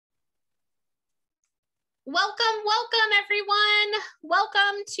Welcome, welcome everyone.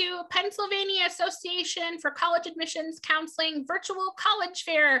 Welcome to Pennsylvania Association for College Admissions Counseling Virtual College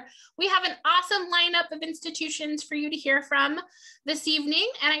Fair. We have an awesome lineup of institutions for you to hear from this evening,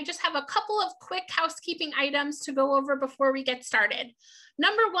 and I just have a couple of quick housekeeping items to go over before we get started.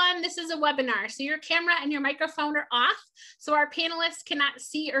 Number one, this is a webinar, so your camera and your microphone are off, so our panelists cannot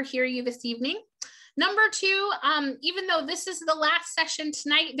see or hear you this evening. Number two, even though this is the last session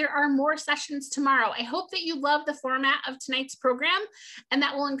tonight, there are more sessions tomorrow. I hope that you love the format of tonight's program, and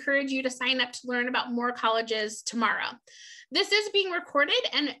that will encourage you to sign up to learn about more colleges tomorrow. This is being recorded,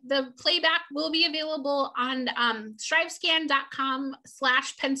 and the playback will be available on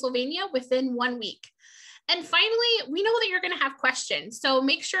strivescan.com/Pennsylvania within 1 week. And finally, we know that you're going to have questions, so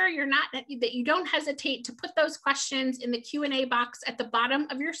make sure that you don't hesitate to put those questions in the Q&A box at the bottom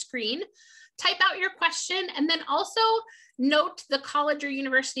of your screen. Type out your question, and then also note the college or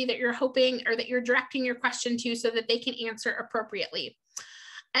university that you're hoping or that you're directing your question to so that they can answer appropriately.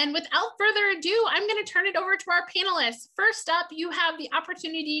 And without further ado, I'm going to turn it over to our panelists. First up, you have the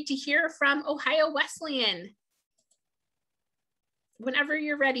opportunity to hear from Ohio Wesleyan. Whenever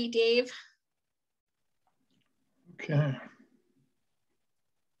you're ready, Dave. Okay.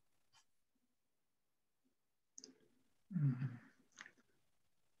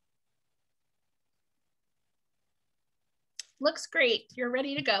 Looks great. You're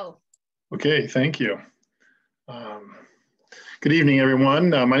ready to go. Okay, thank you. Good evening, everyone.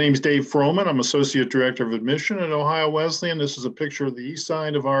 My name is Dave Froman. I'm Associate Director of Admission at Ohio Wesleyan. This is a picture of the east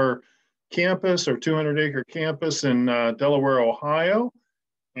side of our campus, our 200-acre campus in Delaware, Ohio.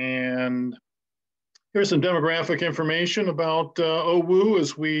 And here's some demographic information about OWU,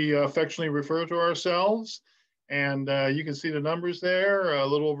 as we affectionately refer to ourselves. And you can see the numbers there, a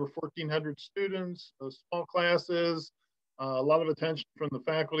little over 1,400 students, small classes, a lot of attention from the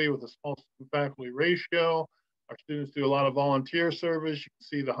faculty with a small faculty ratio. Our students do a lot of volunteer service. You can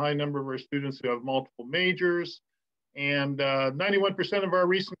see the high number of our students who have multiple majors. And 91% of our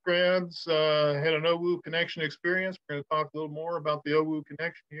recent grads had an OWU connection experience. We're going to talk a little more about the OWU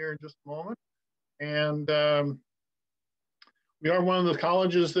connection here in just a moment. And we are one of the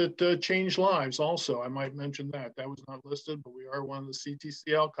colleges that changed lives also. I might mention that. That was not listed, but we are one of the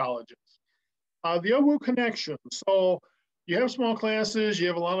CTCL colleges. The OWU connection. So you have small classes, you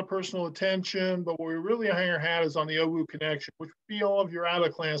have a lot of personal attention, but what we really hang our hat is on the OWU connection, which would be all of your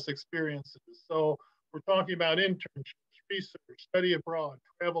out-of-class experiences. So we're talking about internships, research, study abroad,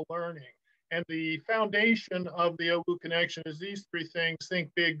 travel learning. And the foundation of the OWU connection is these three things: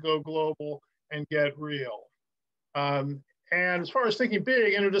 think big, go global, and get real. And as far as thinking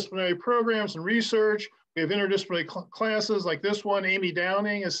big, interdisciplinary programs and research, we have interdisciplinary classes like this one. Amy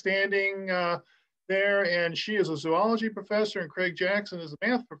Downing is standing there, and she is a zoology professor, and Craig Jackson is a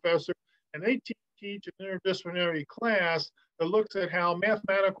math professor, and they teach an interdisciplinary class that looks at how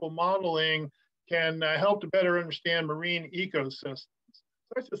mathematical modeling can help to better understand marine ecosystems. So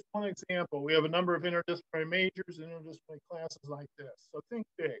that's just one example. We have a number of interdisciplinary majors and interdisciplinary classes like this. So think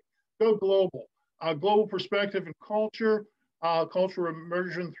big, go global. Global perspective and culture, cultural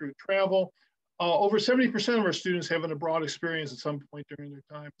immersion through travel. Over 70% of our students have an abroad experience at some point during their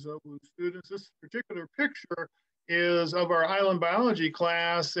time as OWU students. This particular picture is of our island biology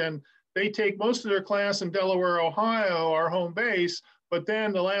class, and they take most of their class in Delaware, Ohio, our home base, but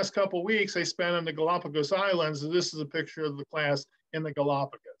then the last couple of weeks they spent on the Galapagos Islands, and this is a picture of the class in the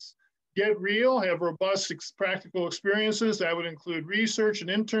Galapagos. Get real, have robust practical experiences. That would include research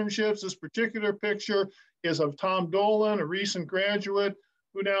and internships. This particular picture is of Tom Dolan, a recent graduate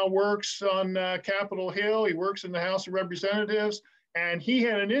who now works on Capitol Hill. He works in the House of Representatives, and he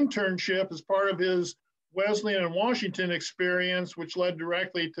had an internship as part of his Wesleyan and Washington experience, which led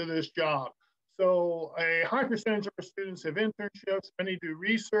directly to this job. So a high percentage of our students have internships, many do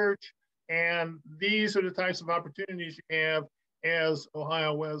research, and these are the types of opportunities you have as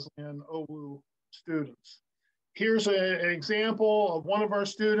Ohio Wesleyan OWU students. Here's an example of one of our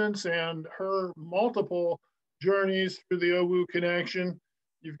students and her multiple journeys through the OWU connection.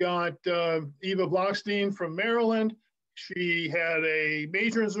 You've got Eva Blockstein from Maryland. She had a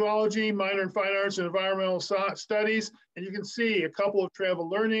major in zoology, minor in fine arts and environmental studies. And you can see a couple of travel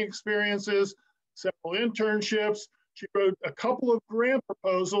learning experiences, several internships. She wrote a couple of grant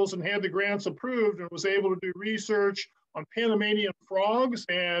proposals and had the grants approved and was able to do research on Panamanian frogs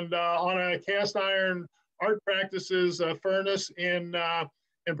and on a cast iron art practices furnace in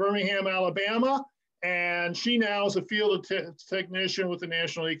Birmingham, Alabama. And she now is a field technician with the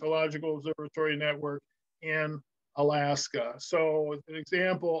National Ecological Observatory Network in Alaska. So an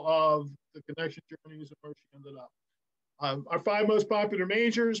example of the connection journeys and where she ended up. Our 5 most popular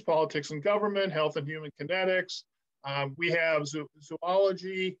majors: politics and government, health and human kinetics. We have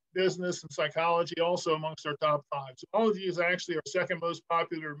zoology, business, and psychology also amongst our top 5. Zoology is actually our 2nd most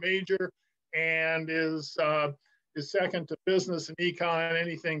popular major and is second to business and econ,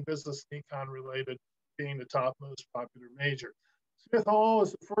 anything business and econ related being the top most popular major. Smith Hall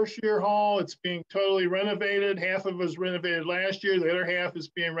is the 1st-year hall. It's being totally renovated. Half of it was renovated last year. The other half is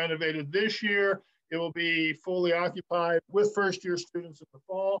being renovated this year. It will be fully occupied with 1st-year students in the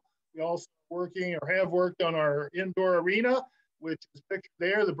fall. We also are working or have worked on our indoor arena, which is pictured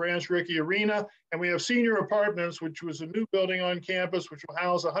there, the Branch Rickey Arena. And we have senior apartments, which was a new building on campus, which will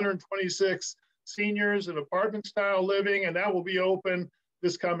house 126 seniors in apartment-style living, and that will be open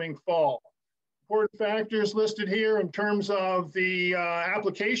this coming fall. Important factors listed here in terms of the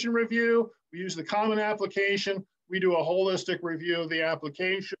application review. We use the common application. We do a holistic review of the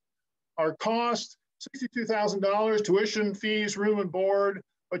application. Our cost, $62,000, tuition, fees, room and board.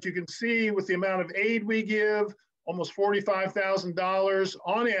 But you can see with the amount of aid we give, almost $45,000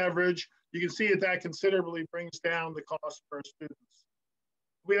 on average, you can see that considerably brings down the cost for our students.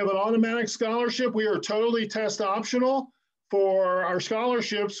 We have an automatic scholarship. We are totally test optional. For our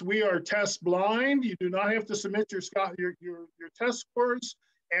scholarships, we are test blind. You do not have to submit your test scores.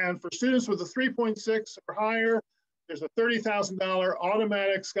 And for students with a 3.6 or higher, there's a $30,000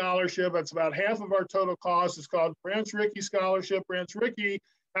 automatic scholarship. That's about half of our total cost. It's called Branch Rickey Scholarship. Branch Rickey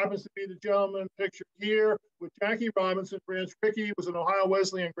happens to be the gentleman pictured here with Jackie Robinson. Branch Rickey was an Ohio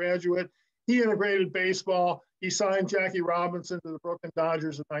Wesleyan graduate. He integrated baseball. He signed Jackie Robinson to the Brooklyn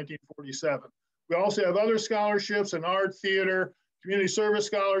Dodgers in 1947. We also have other scholarships in art, theater, community service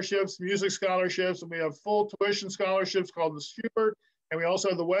scholarships, music scholarships, and we have full tuition scholarships called the Schubert, and we also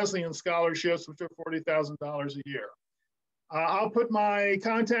have the Wesleyan scholarships, which are $40,000 a year. I'll put my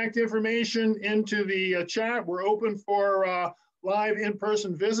contact information into the chat. We're open for live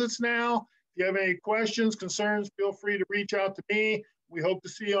in-person visits now. If you have any questions, concerns, feel free to reach out to me. We hope to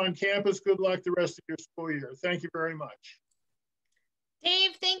see you on campus. Good luck the rest of your school year. Thank you very much.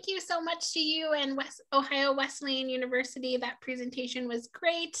 Dave, thank you so much to you and Ohio Wesleyan University. That presentation was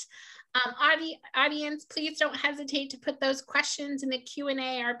great. Audience, please don't hesitate to put those questions in the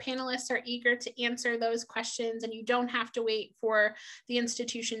Q&A. Our panelists are eager to answer those questions, and you don't have to wait for the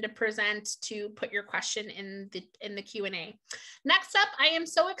institution to present to put your question in the Q&A. Next up, I am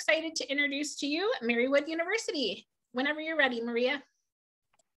so excited to introduce to you Marywood University. Whenever you're ready, Maria.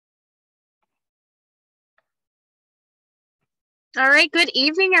 All right, good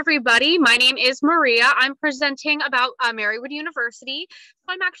evening, everybody. My name is Maria. I'm presenting about Marywood University.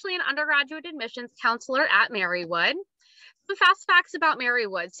 So I'm actually an undergraduate admissions counselor at Marywood. Some fast facts about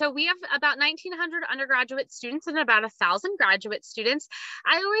Marywood. So we have about 1,900 undergraduate students and about 1,000 graduate students.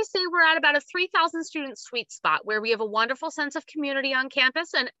 I always say we're at about a 3,000 student sweet spot where we have a wonderful sense of community on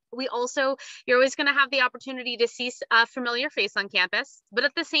campus. And we also, you're always going to have the opportunity to see a familiar face on campus. But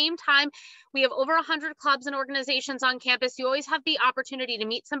at the same time, we have over 100 clubs and organizations on campus. You always have the opportunity to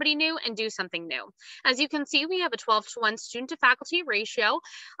meet somebody new and do something new. As you can see, we have a 12-to-1 student to faculty ratio.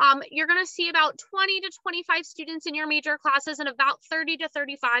 You're going to see about 20 to 25 students in your major classes and about 30 to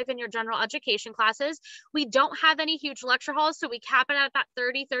 35 in your general education classes. We don't have any huge lecture halls, so we cap it at that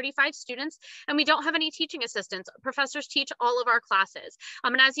 30, 35 students, and we don't have any teaching assistants. Professors teach all of our classes.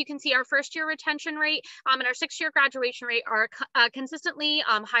 And as you can see, our first-year retention rate and our 6-year graduation rate are consistently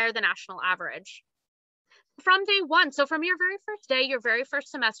higher than national average. From day one, so from your very first day, your very first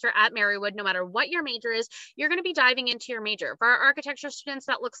semester at Marywood, no matter what your major is, you're going to be diving into your major. For our architecture students,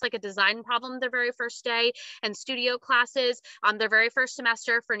 that looks like a design problem their very first day, and studio classes their very first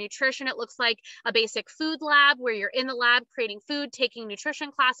semester. For nutrition, it looks like a basic food lab where you're in the lab creating food, taking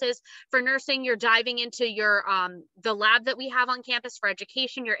nutrition classes. For nursing, you're diving into your the lab that we have on campus. For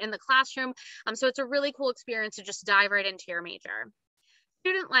education, you're in the classroom. So it's a really cool experience to just dive right into your major.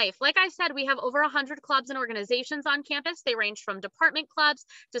 Student life. Like I said, we have over 100 clubs and organizations on campus. They range from department clubs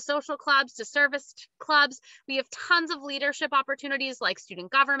to social clubs to service clubs. We have tons of leadership opportunities like student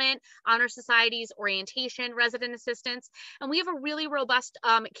government, honor societies, orientation, resident assistants, and we have a really robust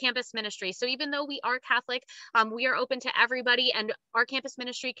campus ministry. So even though we are Catholic, we are open to everybody, and our campus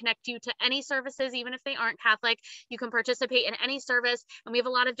ministry connect you to any services, even if they aren't Catholic. You can participate in any service, and we have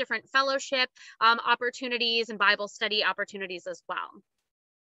a lot of different fellowship opportunities and Bible study opportunities as well.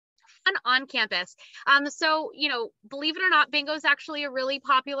 fun on campus. So, you know, believe it or not, bingo is actually a really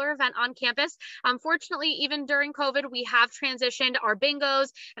popular event on campus. Fortunately, even during COVID, we have transitioned our bingos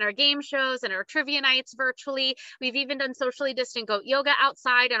and our game shows and our trivia nights virtually. We've even done socially distant goat yoga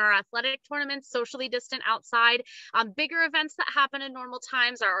outside and our athletic tournaments socially distant outside. Bigger events that happen in normal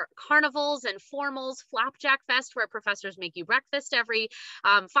times are carnivals and formals, Flapjack Fest, where professors make you breakfast every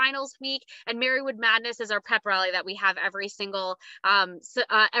finals week, and Marywood Madness is our pep rally that we have every single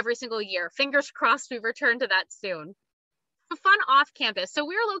year. Fingers crossed we return to that soon. Fun off campus. So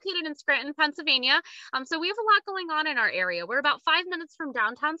we're located in Scranton, Pennsylvania. So we have a lot going on in our area. We're about 5 minutes from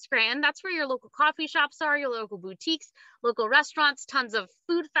downtown Scranton. That's where your local coffee shops are, your local boutiques, local restaurants, tons of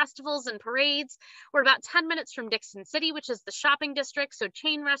food festivals and parades. We're about 10 minutes from Dixon City, which is the shopping district. So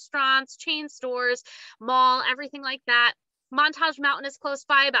chain restaurants, chain stores, mall, everything like that. Montage Mountain is close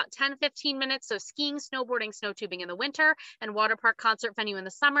by, about 10-15 minutes. So skiing, snowboarding, snow tubing in the winter, and water park concert venue in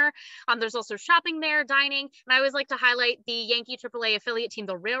the summer. There's also shopping there, dining. And I always like to highlight the Yankee AAA affiliate team,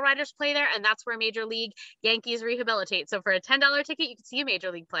 the Rail Riders, play there. And that's where Major League Yankees rehabilitate. So for a $10 ticket, you can see a Major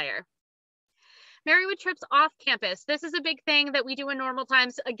League player. Marywood trips off campus. This is a big thing that we do in normal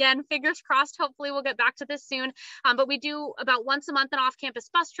times. Again, fingers crossed, hopefully we'll get back to this soon. But we do about once a month an off-campus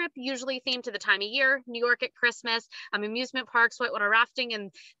bus trip, usually themed to the time of year, New York at Christmas, amusement parks, whitewater rafting in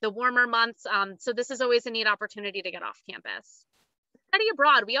the warmer months. So this is always a neat opportunity to get off campus. Study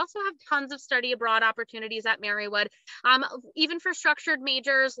abroad. We also have tons of study abroad opportunities at Marywood, even for structured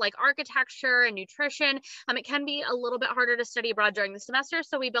majors like architecture and nutrition. It can be a little bit harder to study abroad during the semester,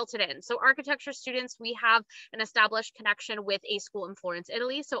 so we built it in. So architecture students, we have an established connection with a school in Florence,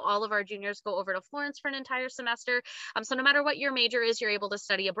 Italy. So all of our juniors go over to Florence for an entire semester. So no matter what your major is, you're able to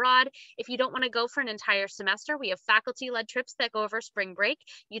study abroad. If you don't want to go for an entire semester, we have faculty-led trips that go over spring break.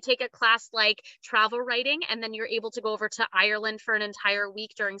 You take a class like travel writing, and then you're able to go over to Ireland for an entire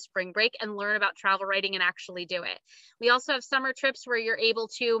week during spring break and learn about travel writing and actually do it. We also have summer trips where you're able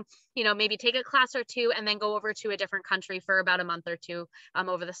to, you know, maybe take a class or two and then go over to a different country for about a month or two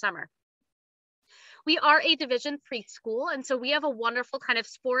over the summer. We are a Division III school, and so we have a wonderful kind of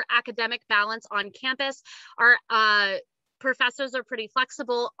sport academic balance on campus. Our professors are pretty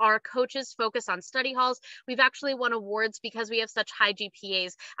flexible. Our coaches focus on study halls. We've actually won awards because we have such high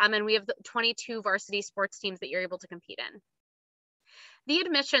GPAs, and we have 22 varsity sports teams that you're able to compete in. The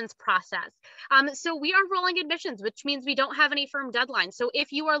admissions process. So we are rolling admissions, which means we don't have any firm deadlines. So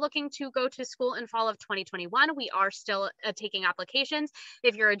if you are looking to go to school in fall of 2021, we are still taking applications.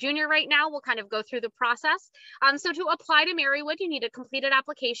 If you're a junior right now, we'll kind of go through the process. So to apply to Marywood, you need a completed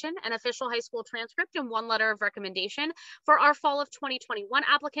application, an official high school transcript, and one letter of recommendation. For our fall of 2021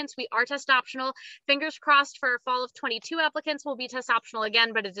 applicants, we are test optional. Fingers crossed for fall of 22 applicants will be test optional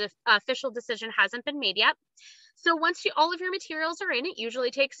again, but an official decision hasn't been made yet. So once all of your materials are in, it usually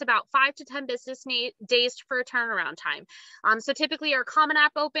takes about 5 to 10 business days for turnaround time. So typically our Common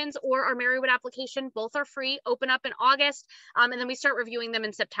App opens or our Marywood application, both are free, open up in August, and then we start reviewing them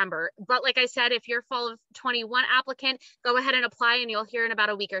in September. But like I said, if you're fall of 21 applicant, go ahead and apply and you'll hear in about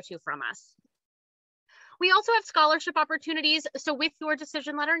a week or two from us. We also have scholarship opportunities. So with your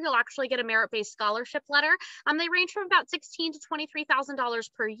decision letter, you'll actually get a merit-based scholarship letter. They range from about $16,000 to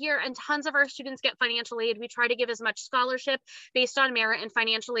 $23,000 per year, and tons of our students get financial aid. We try to give as much scholarship based on merit and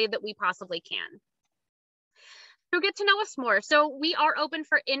financial aid that we possibly can. So get to know us more. So we are open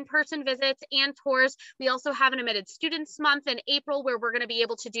for in-person visits and tours. We also have an admitted students month in April where we're going to be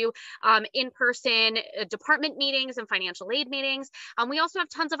able to do in-person department meetings and financial aid meetings. We also have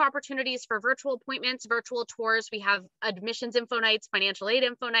tons of opportunities for virtual appointments, virtual tours. We have admissions info nights, financial aid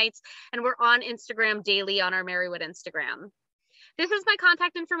info nights, and we're on Instagram daily on our Marywood Instagram. This is my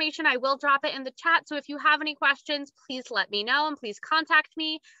contact information. I will drop it in the chat. So if you have any questions, please let me know and please contact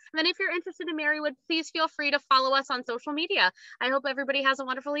me. And then if you're interested in Marywood, please feel free to follow us on social media. I hope everybody has a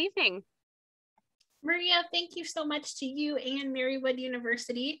wonderful evening. Maria, thank you so much to you and Marywood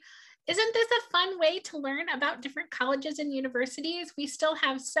University. Isn't this a fun way to learn about different colleges and universities? We still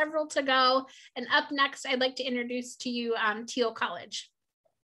have several to go. And up next, I'd like to introduce to you Thiel College.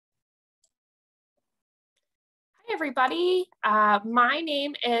 Hi, everybody. My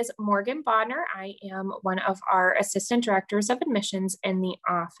name is Morgan Bodner. I am one of our assistant directors of admissions in the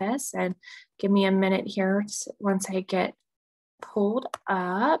office. And give me a minute here once I get pulled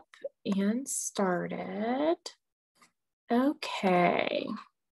up and started. Okay.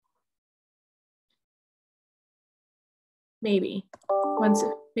 Maybe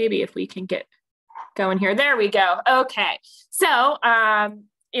if we can get going here. There we go. Okay. So,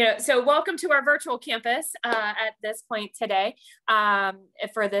 so welcome to our virtual campus at this point today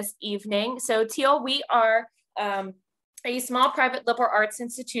for this evening. So Thiel, we are a small private liberal arts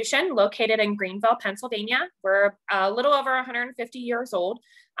institution located in Greenville, Pennsylvania. We're a little over 150 years old,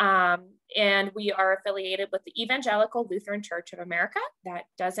 and we are affiliated with the Evangelical Lutheran Church of America. That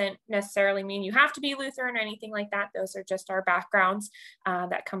doesn't necessarily mean you have to be Lutheran or anything like that. Those are just our backgrounds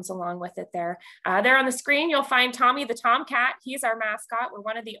that comes along with it there. There on the screen, you'll find Tommy the Tomcat. He's our mascot. We're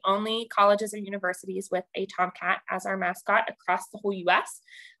one of the only colleges or universities with a Tomcat as our mascot across the whole US.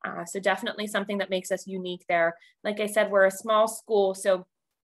 So definitely something that makes us unique there. Like I said, we're a small school, so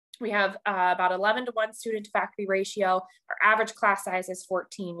we have about 11 to 1 student to faculty ratio. Our average class size is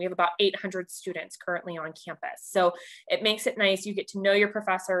 14. We have about 800 students currently on campus. So it makes it nice. You get to know your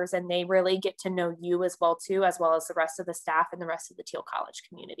professors and they really get to know you as well too, as well as the rest of the staff and the rest of the Thiel College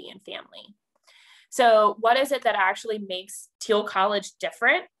community and family. So what is it that actually makes Thiel College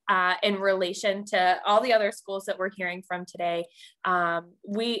different in relation to all the other schools that we're hearing from today?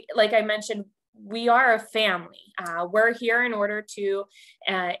 Like I mentioned, we are a family. We're here in order to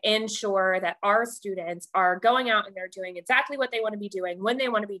ensure that our students are going out and they're doing exactly what they want to be doing when they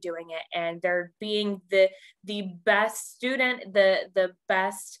want to be doing it, and they're being the best student, the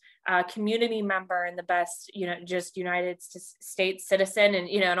best community member, and the best, just United States citizen, and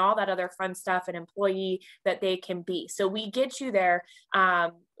and all that other fun stuff, and employee that they can be. So we get you there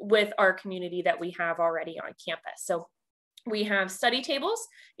with our community that we have already on campus. So we have study tables,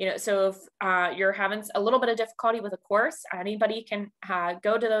 so if you're having a little bit of difficulty with a course, anybody can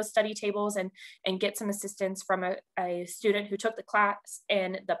go to those study tables and get some assistance from a student who took the class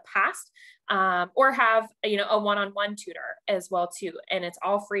in the past, or have, a one-on-one tutor as well too. And it's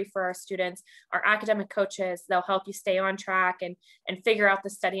all free for our students. Our academic coaches, they'll help you stay on track and figure out the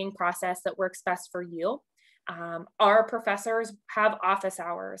studying process that works best for you. Our professors have office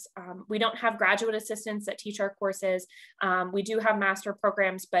hours. We don't have graduate assistants that teach our courses. We do have master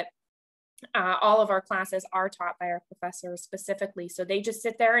programs, but all of our classes are taught by our professors specifically. So they just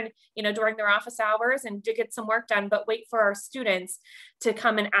sit there and, during their office hours and to get some work done, but wait for our students to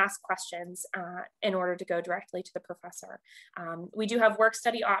come and ask questions in order to go directly to the professor. We do have work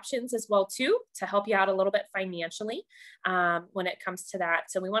study options as well too, to help you out a little bit financially when it comes to that.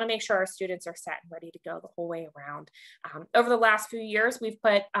 So we want to make sure our students are set and ready to go the whole way around. Over the last few years, we've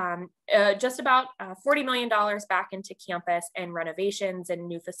put just about $40 million back into campus and renovations and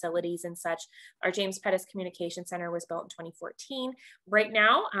new facilities and such. Our James Pettis Communication Center was built in 2014. Right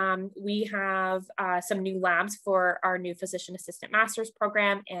now, we have some new labs for our new Physician Assistant Master's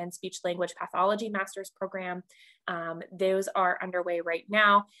Program and Speech Language Pathology Master's Program. Those are underway right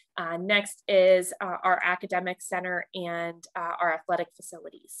now. Next is our Academic Center and our athletic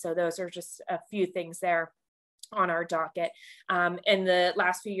facilities. So those are just a few things there on our docket. In the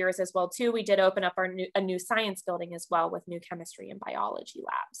last few years as well too, we did open up a new science building as well with new chemistry and biology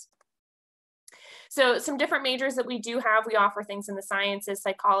labs. So some different majors that we do have, we offer things in the sciences,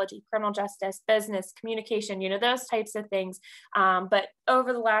 psychology, criminal justice, business, communication, those types of things. But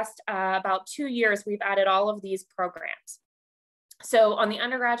over the last about 2 years, we've added all of these programs. So on the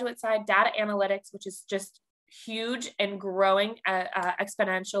undergraduate side, data analytics, which is just huge and growing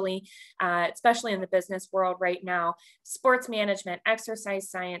exponentially, especially in the business world right now. Sports management, exercise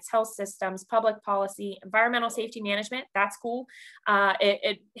science, health systems, public policy, environmental safety management, that's cool.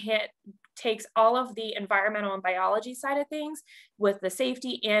 It takes all of the environmental and biology side of things with the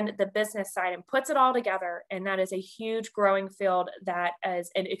safety and the business side and puts it all together. And that is a huge growing field that is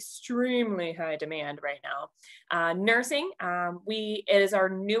in extremely high demand right now. Nursing, it is our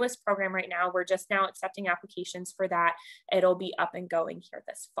newest program right now. We're just now accepting applications for that. It'll be up and going here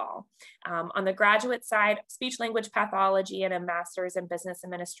this fall. On the graduate side, speech language pathology and a master's in business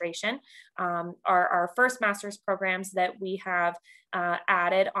administration are our first master's programs that we have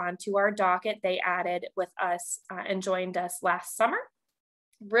added onto our docket. They added with us and joined us last summer.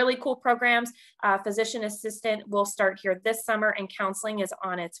 Really cool programs. Physician assistant will start here this summer, and counseling is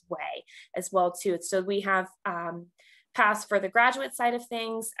on its way as well too. So we have paths for the graduate side of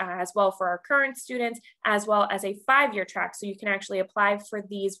things, as well for our current students, as well as a 5-year track. So you can actually apply for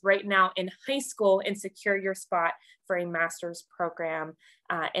these right now in high school and secure your spot for a master's program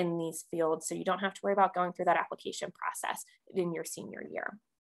in these fields. So you don't have to worry about going through that application process in your senior year.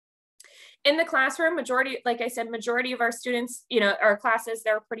 In the classroom, majority of our students, our classes,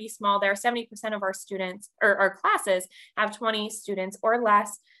 they're pretty small. There are 70% of our students or our classes have 20 students or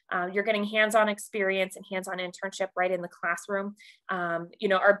less. You're getting hands-on experience and hands-on internship right in the classroom. You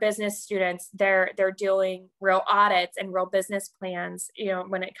know, our business students, they're doing real audits and real business plans. You know,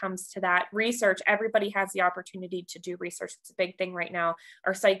 when it comes to that research, everybody has the opportunity to do research. It's a big thing right now.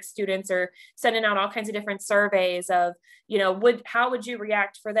 Our psych students are sending out all kinds of different surveys of, you know, how would you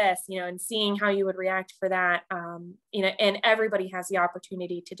react for this, you know, and seeing how you would react for that. You know, and everybody has the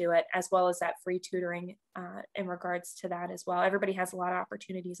opportunity to do it, as well as that free tutoring in regards to that as well. Everybody has a lot of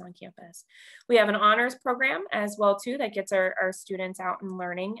opportunities on campus. We have an honors program as well too that gets our students out and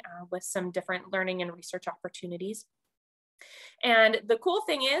learning with some different learning and research opportunities. And the cool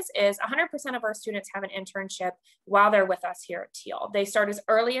thing is 100% of our students have an internship while they're with us here at Thiel. They start as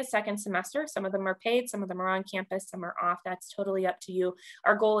early as second semester. Some of them are paid, some of them are on campus, some are off. That's totally up to you.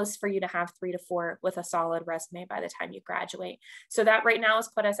 Our goal is for you to have 3 to 4 with a solid resume by the time you graduate. So that right now has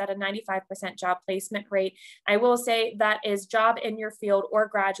put us at a 95% job placement rate. I will say that is job in your field or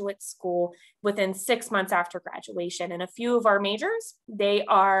graduate school within 6 months after graduation. And a few of our majors, they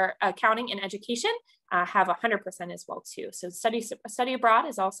are accounting and education, have 100% as well too. So study abroad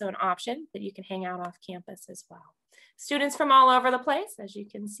is also an option that you can hang out off campus as well. Students from all over the place, as you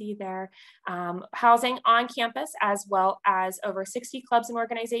can see there, housing on campus, as well as over 60 clubs and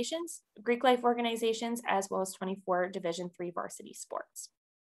organizations, Greek life organizations, as well as 24 Division III varsity sports.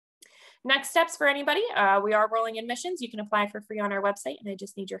 Next steps for anybody, we are rolling admissions. You can apply for free on our website, and I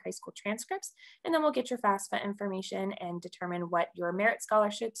just need your high school transcripts, and then we'll get your FAFSA information and determine what your merit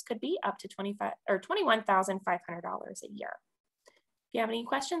scholarships could be, up to $21,500 a year. If you have any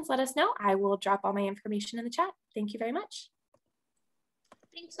questions, let us know. I will drop all my information in the chat. Thank you very much.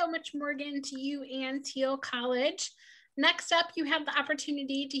 Thanks so much, Morgan, to you and Thiel College. Next up, you have the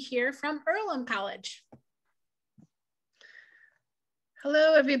opportunity to hear from Earlham College.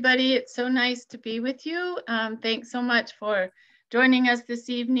 Hello, everybody. It's so nice to be with you. Thanks so much for joining us this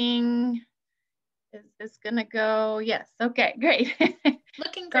evening. Is this gonna go? Yes, okay, great.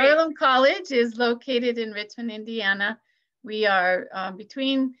 Looking great. Earlham College is located in Richmond, Indiana. We are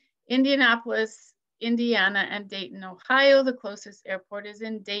between Indianapolis, Indiana, and Dayton, Ohio. The closest airport is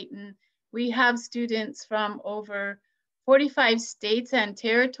in Dayton. We have students from over 45 states and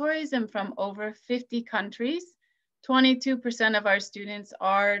territories and from over 50 countries. 22% of our students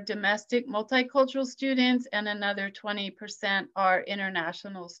are domestic multicultural students, and another 20% are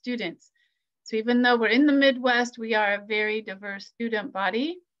international students. So even though we're in the Midwest, we are a very diverse student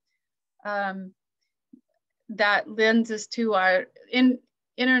body. That lends us to our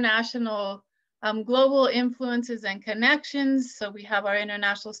international global influences and connections. So we have our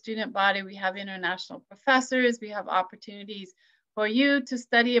international student body, we have international professors, we have opportunities for you to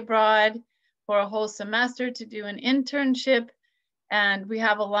study abroad for a whole semester, to do an internship, and we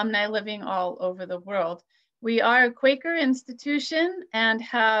have alumni living all over the world. We are a Quaker institution and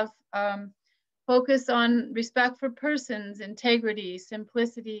have focus on respect for persons, integrity,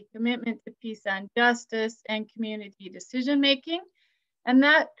 simplicity, commitment to peace and justice, and community decision-making. And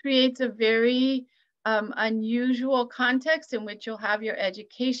that creates a very unusual context in which you'll have your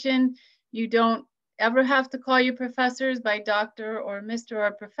education. You don't ever have to call your professors by doctor or Mr.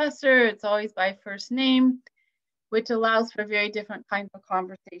 or professor. It's always by first name, which allows for very different kinds of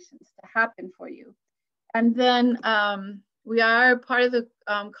conversations to happen for you. And then we are part of the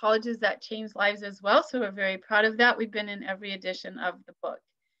colleges that change lives as well. So we're very proud of that. We've been in every edition of the book.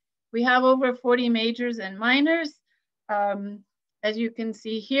 We have over 40 majors and minors. As you can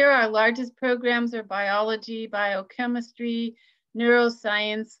see here, our largest programs are biology, biochemistry,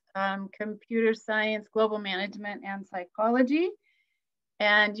 neuroscience, computer science, global management, and psychology.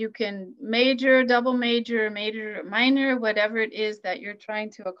 And you can major, double major, major, minor, whatever it is that you're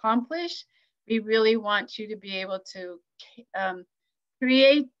trying to accomplish. We really want you to be able to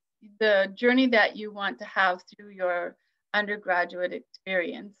create the journey that you want to have through your undergraduate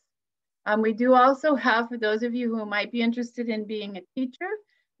experience. We do also have, for those of you who might be interested in being a teacher,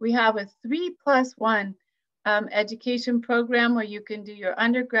 we have a 3+1 education program where you can do your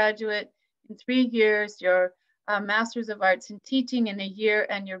undergraduate in 3 years, your Master's of Arts in Teaching in a year,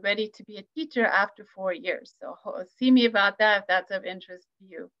 and you're ready to be a teacher after 4 years. So see me about that if that's of interest to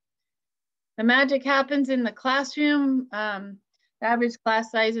you. The magic happens in the classroom. The average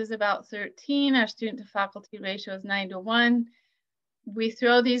class size is about 13. Our student to faculty ratio is 9:1. We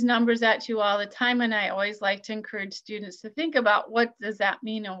throw these numbers at you all the time, and I always like to encourage students to think about what does that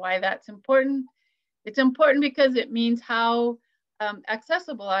mean and why that's important. It's important because it means how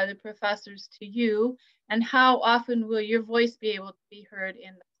accessible are the professors to you, and how often will your voice be able to be heard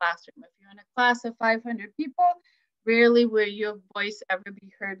in the classroom. If you're in a class of 500 people, rarely will your voice ever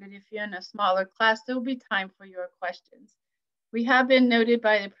be heard, but if you're in a smaller class, there will be time for your questions. We have been noted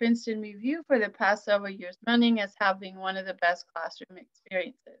by the Princeton Review for the past several years running as having one of the best classroom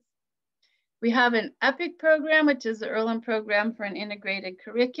experiences. We have an EPIC program, which is the Earlham program for an integrated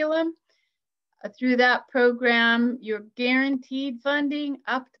curriculum. Through that program, you're guaranteed funding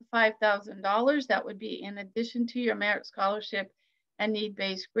up to $5,000. That would be in addition to your merit scholarship and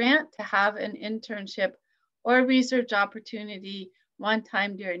need-based grant to have an internship or research opportunity one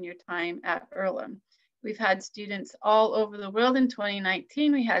time during your time at Earlham. We've had students all over the world. In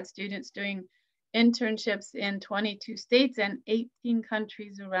 2019, we had students doing internships in 22 states and 18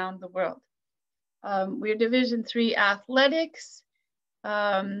 countries around the world. We're Division III athletics.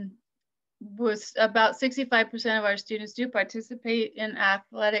 Was about 65% of our students do participate in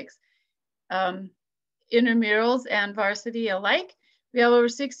athletics, intramurals and varsity alike. We have over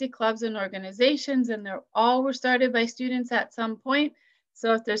 60 clubs and organizations, and they're all were started by students at some point.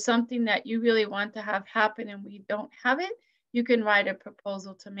 So if there's something that you really want to have happen and we don't have it, you can write a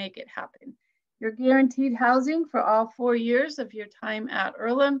proposal to make it happen. You're guaranteed housing for all 4 years of your time at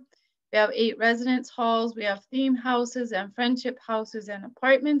Earlham. We have 8 residence halls. We have theme houses and friendship houses and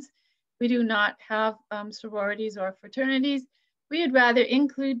apartments. We do not have sororities or fraternities. We would rather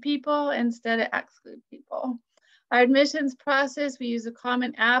include people instead of exclude people. Our admissions process, we use a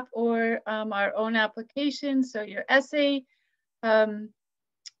common app or our own application. So your essay,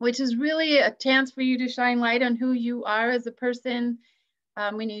 which is really a chance for you to shine light on who you are as a person.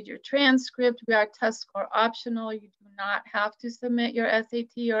 We need your transcript. We are test score optional. You do not have to submit your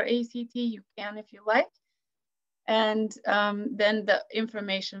SAT or ACT. You can if you like. And then the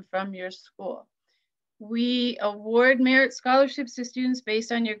information from your school. We award merit scholarships to students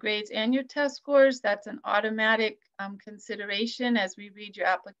based on your grades and your test scores. That's an automatic consideration as we read your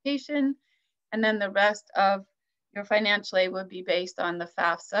application. And then the rest of your financial aid would be based on the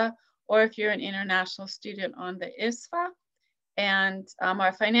FAFSA, or if you're an international student, on the ISFA. And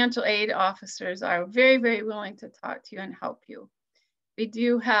our financial aid officers are very, very willing to talk to you and help you. We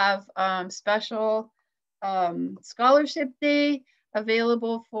do have special scholarship day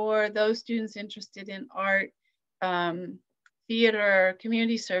available for those students interested in art, theater,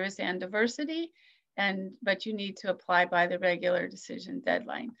 community service, and diversity. But you need to apply by the regular decision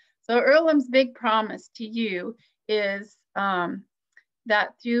deadline. So Earlham's big promise to you is that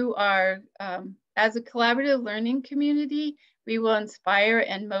through our, as a collaborative learning community, we will inspire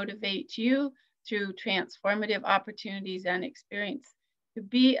and motivate you through transformative opportunities and experience to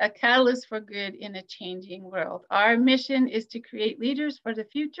be a catalyst for good in a changing world. Our mission is to create leaders for the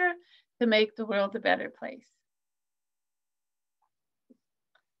future to make the world a better place.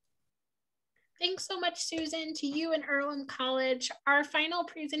 Thanks so much, Susan, to you and Earlham College. Our final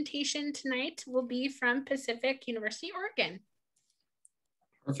presentation tonight will be from Pacific University, Oregon.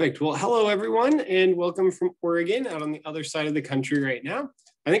 Perfect. Well, hello, everyone, and welcome from Oregon, out on the other side of the country right now.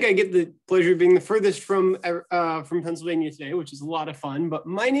 I think I get the pleasure of being the furthest from Pennsylvania today, which is a lot of fun. But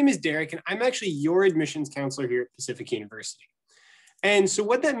my name is Derek, and I'm actually your admissions counselor here at Pacific University. And so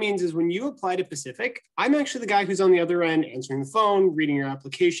what that means is when you apply to Pacific, I'm actually the guy who's on the other end answering the phone, reading your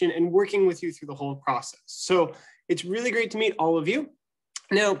application, and working with you through the whole process. So it's really great to meet all of you.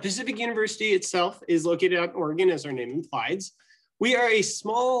 Now, Pacific University itself is located out in Oregon, as our name implies. We are a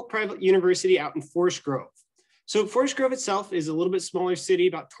small private university out in Forest Grove. So Forest Grove itself is a little bit smaller city,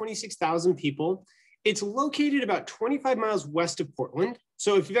 about 26,000 people. It's located about 25 miles west of Portland.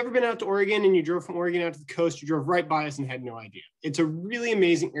 So if you've ever been out to Oregon and you drove from Oregon out to the coast, you drove right by us and had no idea. It's a really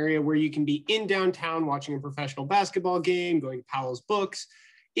amazing area where you can be in downtown watching a professional basketball game, going to Powell's Books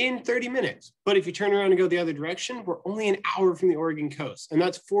in 30 minutes. But if you turn around and go the other direction, we're only an hour from the Oregon coast. And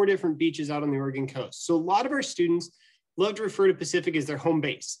that's 4 different beaches out on the Oregon coast. So a lot of our students love to refer to Pacific as their home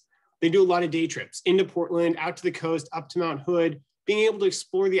base. They do a lot of day trips into Portland, out to the coast, up to Mount Hood, being able to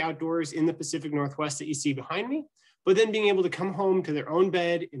explore the outdoors in the Pacific Northwest that you see behind me, but then being able to come home to their own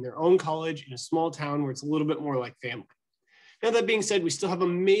bed in their own college in a small town where it's a little bit more like family. Now, that being said, we still have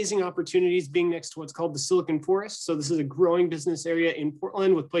amazing opportunities being next to what's called the Silicon Forest. So this is a growing business area in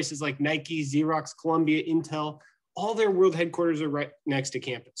Portland with places like Nike, Xerox, Columbia, Intel. All their world headquarters are right next to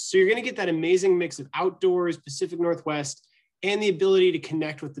campus. So you're going to get that amazing mix of outdoors, Pacific Northwest, and the ability to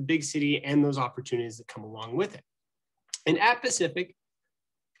connect with the big city and those opportunities that come along with it. And at Pacific,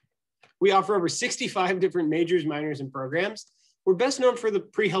 we offer over 65 different majors, minors, and programs. We're best known for the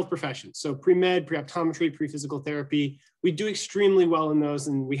pre-health professions. So pre-med, pre-optometry, pre-physical therapy. We do extremely well in those,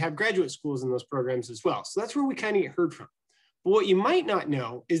 and we have graduate schools in those programs as well. So that's where we kind of get heard from. But what you might not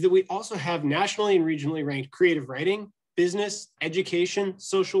know is that we also have nationally and regionally ranked creative writing, business, education,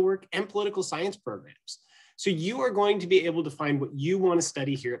 social work, and political science programs. So you are going to be able to find what you want to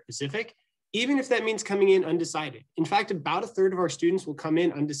study here at Pacific even if that means coming in undecided. In fact, about a third of our students will come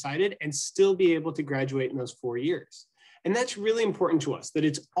in undecided and still be able to graduate in those 4 years. And that's really important to us, that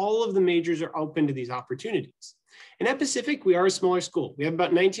it's all of the majors are open to these opportunities. And at Pacific, we are a smaller school. We have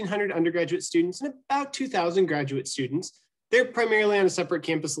about 1,900 undergraduate students and about 2,000 graduate students. They're primarily on a separate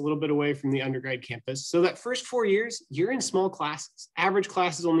campus, a little bit away from the undergrad campus. So that first 4 years, you're in small classes. Average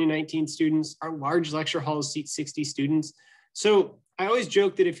class is only 19 students. Our large lecture halls seat 60 students. So I always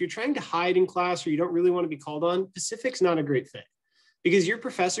joke that if you're trying to hide in class or you don't really want to be called on, Pacific's not a great fit, because your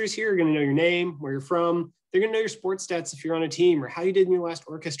professors here are going to know your name, where you're from. They're going to know your sports stats if you're on a team, or how you did in your last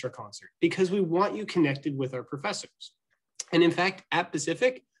orchestra concert, because we want you connected with our professors. And in fact, at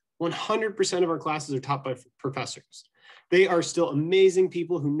Pacific, 100% of our classes are taught by professors. They are still amazing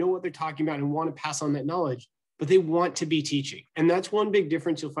people who know what they're talking about and want to pass on that knowledge, but they want to be teaching. And that's one big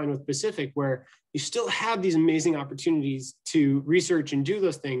difference you'll find with Pacific, where you still have these amazing opportunities to research and do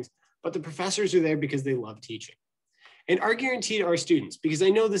those things, but the professors are there because they love teaching. And our guarantee to our students, because I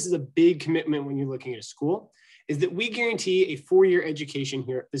know this is a big commitment when you're looking at a school, is that we guarantee a 4-year education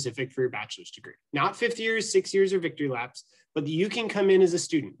here at Pacific for your bachelor's degree. Not 5 years, 6 years, or victory laps, but that you can come in as a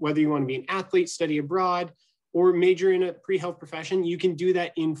student, whether you want to be an athlete, study abroad, or major in a pre-health profession. You can do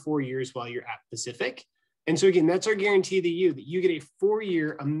that in 4 years while you're at Pacific. And so again, that's our guarantee to you, that you get a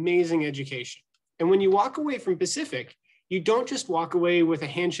 4-year amazing education. And when you walk away from Pacific, you don't just walk away with a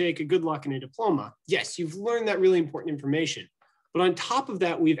handshake, a good luck, and a diploma. Yes, you've learned that really important information. But on top of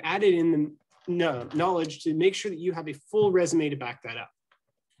that, we've added in the knowledge to make sure that you have a full resume to back that up.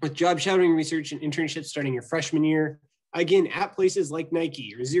 With job shadowing research and internships starting your freshman year, again, at places like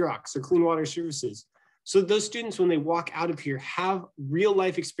Nike or Xerox or Clean Water Services. So those students, when they walk out of here, have real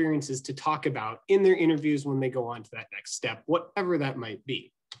life experiences to talk about in their interviews when they go on to that next step, whatever that might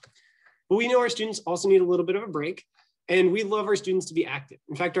be. But we know our students also need a little bit of a break, and we love our students to be active.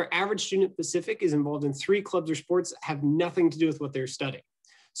 In fact, our average student at Pacific is involved in 3 clubs or sports that have nothing to do with what they're studying.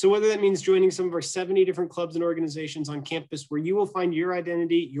 So whether that means joining some of our 70 different clubs and organizations on campus, where you will find your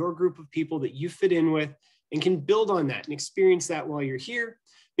identity, your group of people that you fit in with, and can build on that and experience that while you're here.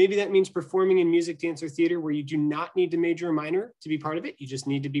 Maybe that means performing in music, dance, or theater, where you do not need to major or minor to be part of it. You just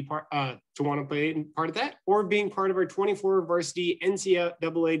need to be part to want to play part of that, or being part of our 24 varsity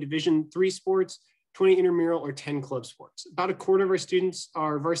NCAA Division III sports, 20 intramural, or 10 club sports. About a quarter of our students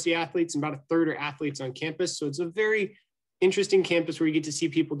are varsity athletes, and about a third are athletes on campus. So it's a very interesting campus where you get to see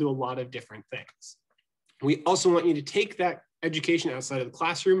people do a lot of different things. We also want you to take that education outside of the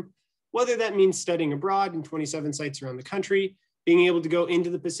classroom, whether that means studying abroad in 27 sites around the country, being able to go into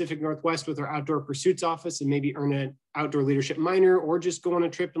the Pacific Northwest with our outdoor pursuits office and maybe earn an outdoor leadership minor, or just go on a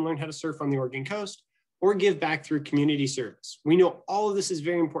trip and learn how to surf on the Oregon coast, or give back through community service. We know all of this is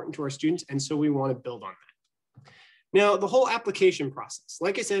very important to our students, and so we want to build on that. Now, the whole application process,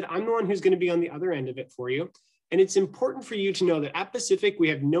 like I said, I'm the one who's going to be on the other end of it for you. And it's important for you to know that at Pacific, we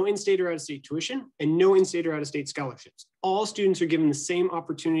have no in-state or out-of-state tuition and no in-state or out-of-state scholarships. All students are given the same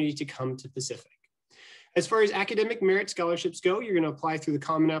opportunity to come to Pacific. As far as academic merit scholarships go, you're going to apply through the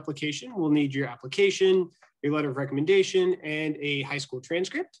common application. We'll need your application, your letter of recommendation, and a high school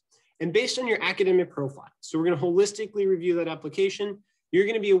transcript. And based on your academic profile, so we're going to holistically review that application, you're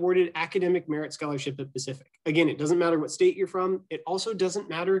going to be awarded academic merit scholarship at Pacific. Again, it doesn't matter what state you're from. It also doesn't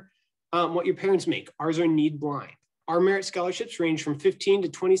matter what your parents make. Ours are need blind. Our merit scholarships range from $15,000 to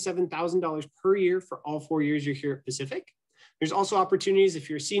 $27,000 per year for all 4 years you're here at Pacific. There's also opportunities if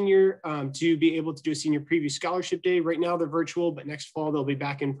you're a senior to be able to do a senior preview scholarship day. Right now they're virtual, but next fall they'll be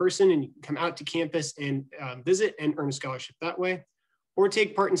back in person, and you can come out to campus and visit and earn a scholarship that way, or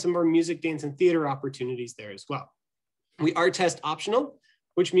take part in some of our music, dance, and theater opportunities there as well. We are test optional,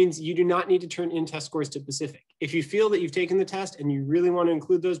 which means you do not need to turn in test scores to Pacific. If you feel that you've taken the test and you really want to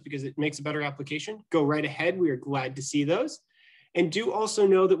include those because it makes a better application, go right ahead. We are glad to see those. And do also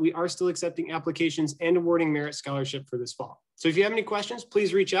know that we are still accepting applications and awarding merit scholarship for this fall. So if you have any questions,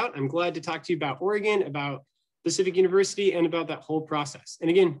 please reach out. I'm glad to talk to you about Oregon, about Pacific University, and about that whole process. And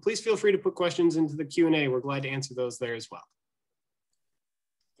again, please feel free to put questions into the Q&A. We're glad to answer those there as well.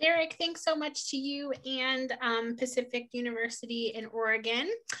 Derek, thanks so much to you and Pacific University in Oregon.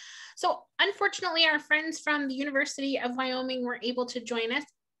 So unfortunately, our friends from the University of Wyoming were able to join us.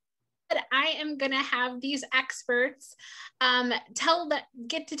 But I am going to have these experts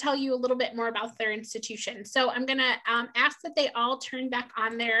get to tell you a little bit more about their institution. So I'm going to ask that they all turn back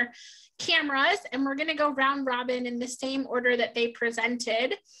on their cameras, and we're going to go round robin in the same order that they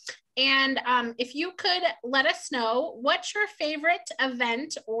presented. And if you could let us know what's your favorite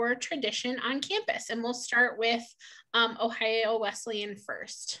event or tradition on campus, and we'll start with Ohio Wesleyan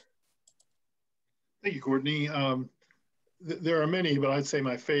first. Thank you, Courtney. There are many, but I'd say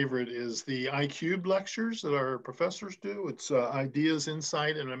my favorite is the iCube lectures that our professors do. It's Ideas,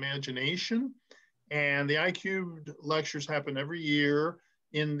 Insight, and Imagination. And the iCube lectures happen every year.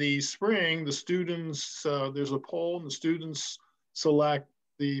 In the spring, the students, there's a poll, and the students select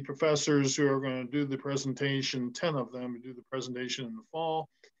the professors who are going to do the presentation, 10 of them do the presentation in the fall.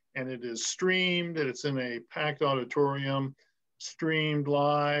 And it is streamed, and it's in a packed auditorium, streamed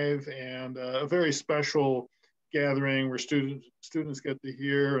live, and a very special gathering where students get to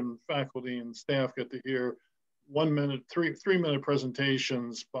hear, and faculty and staff get to hear 1 minute, three-minute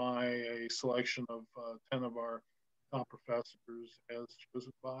presentations by a selection of 10 of our top professors as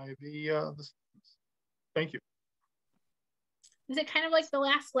chosen by the students. Thank you. Is it kind of like the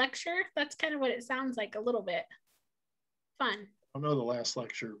last lecture? That's kind of what it sounds like, a little bit. Fun. I don't know the last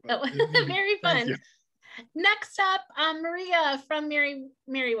lecture, but very fun. Next up, Maria from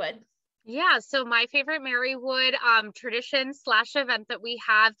Marywood. Yeah, so my favorite Marywood tradition / event that we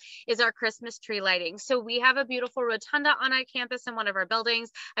have is our Christmas tree lighting. So we have a beautiful rotunda on our campus in one of our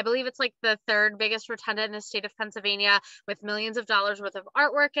buildings. I believe it's like the 3rd biggest rotunda in the state of Pennsylvania, with millions of dollars worth of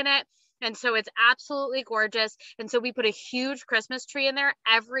artwork in it. And so it's absolutely gorgeous. And so we put a huge Christmas tree in there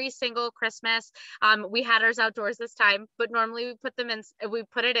every single Christmas. We had ours outdoors this time, but normally we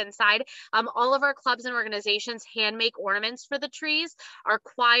put it inside. All of our clubs and organizations hand make ornaments for the trees. Our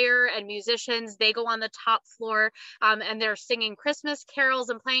choir and musicians, they go on the top floor and they're singing Christmas carols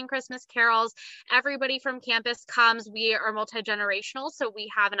and playing Christmas carols. Everybody from campus comes. We are multi-generational. So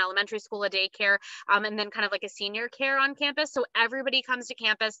we have an elementary school, a daycare, and then kind of like a senior care on campus. So everybody comes to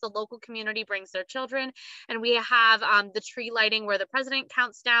campus. The local community brings their children, and we have the tree lighting where the president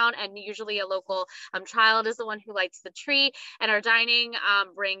counts down, and usually a local child is the one who lights the tree. And our dining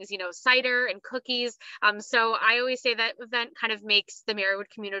brings, cider and cookies. So I always say that event kind of makes the Marywood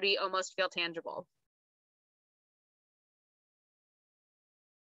community almost feel tangible.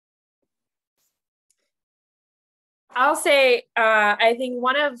 I'll say, I think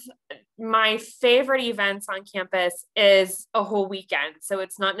one of my favorite events on campus is a whole weekend. So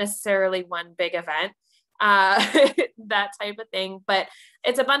it's not necessarily one big event, that type of thing, but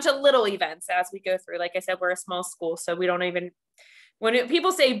it's a bunch of little events as we go through. Like I said, we're a small school, so we don't even, when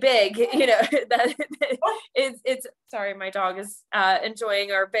people say big, that it's sorry, my dog is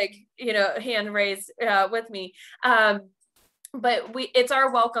enjoying our big, hand raise with me. But it's our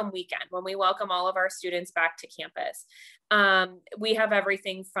welcome weekend when we welcome all of our students back to campus. We have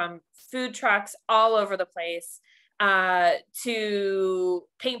everything from food trucks all over the place to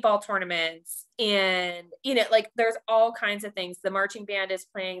paintball tournaments, and there's all kinds of things. The marching band is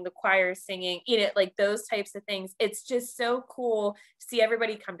playing, the choir is singing, like those types of things. It's just so cool to see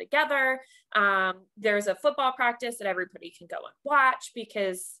everybody come together. There's a football practice that everybody can go and watch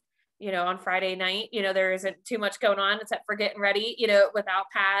because on Friday night, there isn't too much going on except for getting ready, without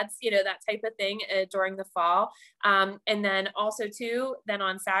pads, that type of thing during the fall. And then also too, then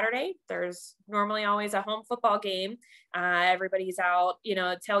on Saturday, there's normally always a home football game. Everybody's out,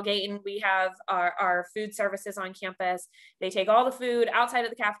 tailgating. We have our food services on campus. They take all the food outside of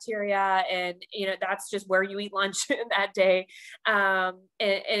the cafeteria, and, that's just where you eat lunch that day. And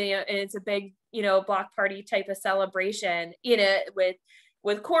it's a big, block party type of celebration,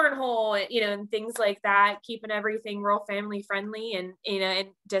 with cornhole, and things like that, keeping everything real family friendly, and, and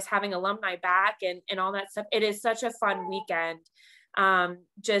just having alumni back and all that stuff. It is such a fun weekend,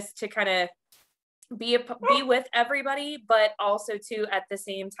 just to kind of be with everybody, but also too, at the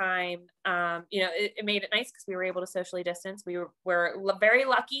same time, it made it nice because we were able to socially distance. We're very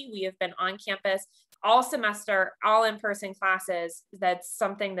lucky. We have been on campus all semester, all in-person classes. That's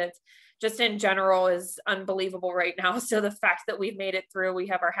something that's just in general is unbelievable right now. So the fact that we've made it through, we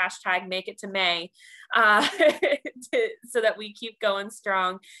have our hashtag make it to May, so that we keep going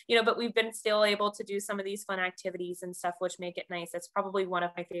strong, but we've been still able to do some of these fun activities and stuff, which make it nice. That's probably one of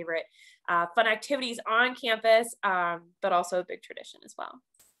my favorite fun activities on campus, but also a big tradition as well.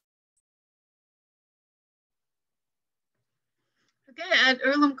 Okay, at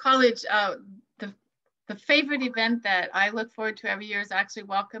Earlham College, the favorite event that I look forward to every year is actually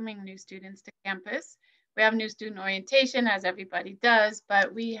welcoming new students to campus. We have new student orientation, as everybody does,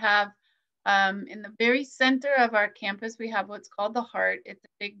 but we have in the very center of our campus, we have what's called the Heart. It's a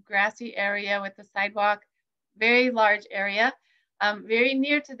big grassy area with a sidewalk, very large area. Very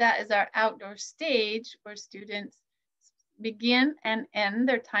near to that is our outdoor stage where students begin and end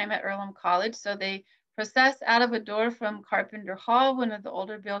their time at Earlham College. So they process out of a door from Carpenter Hall, one of the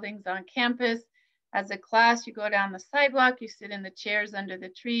older buildings on campus. As a class, you go down the sidewalk, you sit in the chairs under the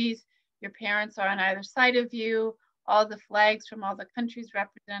trees. Your parents are on either side of you. All the flags from all the countries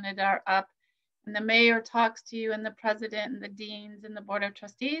represented are up. and the mayor talks to you and the president and the deans and the board of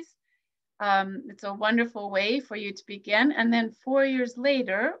trustees. It's a wonderful way for you to begin. And then 4 years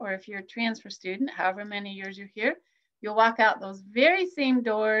later, or if you're a transfer student, however many years you're here, you'll walk out those very same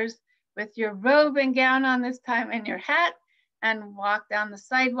doors with your robe and gown on this time and your hat, and walk down the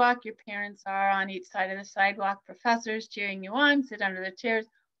sidewalk. Your parents are on each side of the sidewalk, professors cheering you on, sit under the chairs,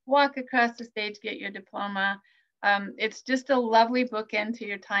 walk across the stage, get your diploma. It's just a lovely bookend to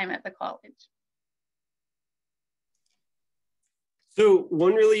your time at the college. So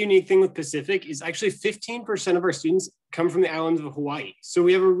one really unique thing with Pacific is actually 15% of our students come from the islands of Hawaii. So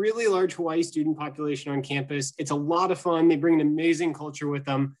we have a really large Hawaii student population on campus. It's a lot of fun. They bring an amazing culture with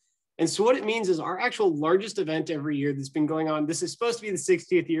them. And so what it means is our actual largest event every year that's been going on, this is supposed to be the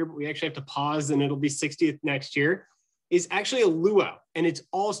 60th year, but we actually have to pause and it'll be 60th next year, is actually a luau, and it's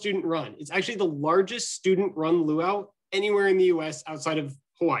all student run. It's actually the largest student run luau anywhere in the US outside of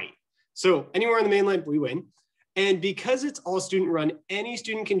Hawaii. So anywhere on the mainland, we win. And because it's all student run, any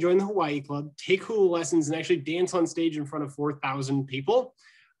student can join the Hawaii Club, take hula lessons, and actually dance on stage in front of 4,000 people.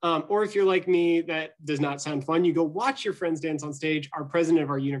 Or if you're like me, that does not sound fun, you go watch your friends dance on stage. Our president of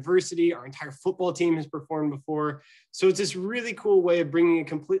our university, our entire football team has performed before. So it's this really cool way of bringing a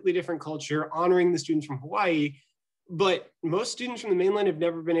completely different culture, honoring the students from Hawaii. But most students from the mainland have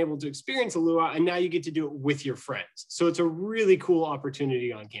never been able to experience a luau, and now you get to do it with your friends. So it's a really cool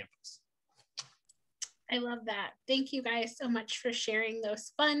opportunity on campus. I love that. Thank you guys so much for sharing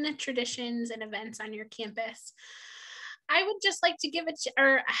those fun traditions and events on your campus. I would just like to give it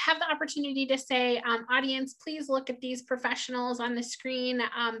or have the opportunity to say, audience, please look at these professionals on the screen.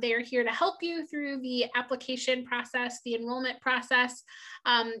 They are here to help you through the application process, the enrollment process.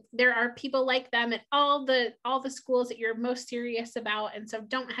 There are people like them at all the schools that you're most serious about. And so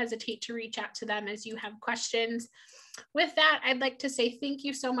don't hesitate to reach out to them as you have questions. With that, I'd like to say thank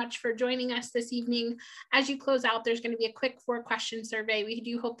you so much for joining us this evening. As you close out, there's going to be a quick 4-question survey. We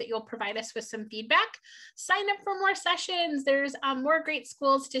do hope that you'll provide us with some feedback. Sign up for more sessions. There's more great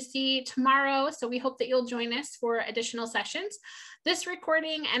schools to see tomorrow, so we hope that you'll join us for additional sessions. This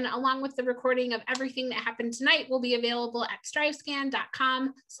recording, and along with the recording of everything that happened tonight, will be available at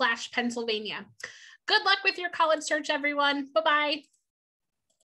strivescan.com/Pennsylvania. Good luck with your college search, everyone. Bye-bye.